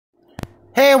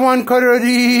Hey everyone,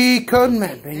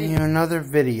 Codeman, bringing you another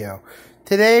video.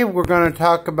 Today we're going to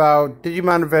talk about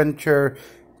Digimon Adventure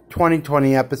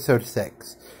 2020 Episode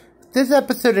 6. This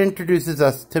episode introduces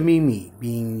us to Mimi,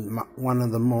 being one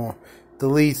of the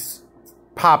least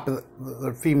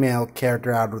popular female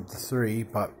character out of the three,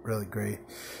 but really great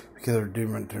because of her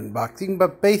Digimon unboxing.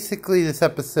 But basically this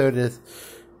episode is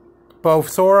both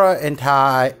Sora and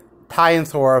Tai and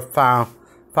Sora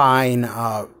find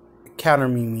counter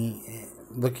Mimi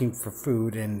looking for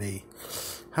food, and they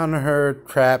encounter her,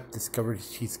 trap, discover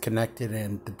she's connected,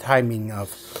 and the timing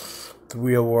of the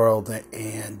real world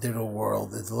and digital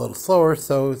world is a little slower,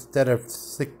 so instead of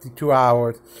 62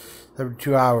 hours, every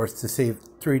 2 hours to save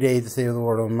 3 days to save the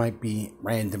world, it might be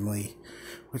randomly,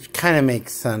 which kind of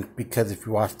makes sense, because if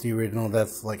you watch the original,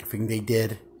 that's like a thing they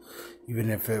did, even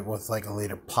if it was like a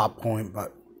later plot point,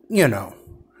 but, you know.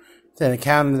 Then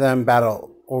encounter them,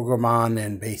 battle Ogremon,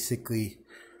 and basically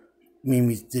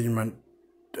Mimi's Digimon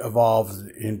evolves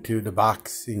into the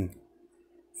boxing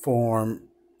form,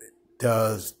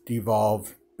 does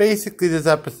devolve. Basically, this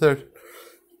episode,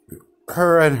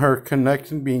 her and her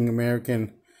connection being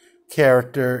American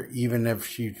character, even if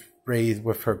she's raised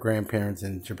with her grandparents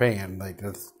in Japan, like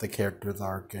that's the character's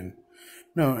arc. And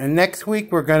next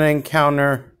week we're gonna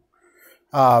encounter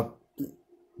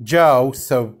Joe.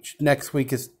 So next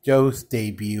week is Joe's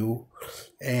debut,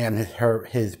 and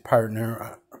his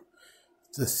partner.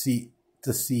 The sea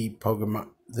Pokemon,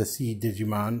 the sea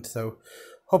Digimon. So,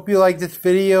 hope you like this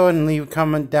video and leave a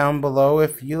comment down below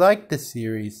if you like the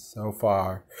series so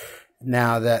far.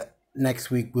 Now that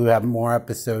next week we'll have more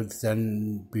episodes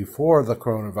than before the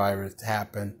coronavirus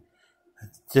happened.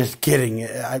 Just kidding.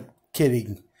 I'm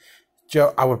kidding.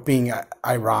 Joe, I was being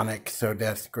ironic, so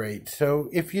that's great. So,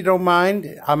 if you don't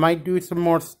mind, I might do some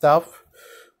more stuff.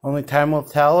 Only time will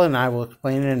tell, and I will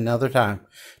explain it another time.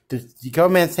 This is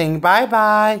Digimon saying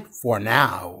bye-bye for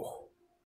now.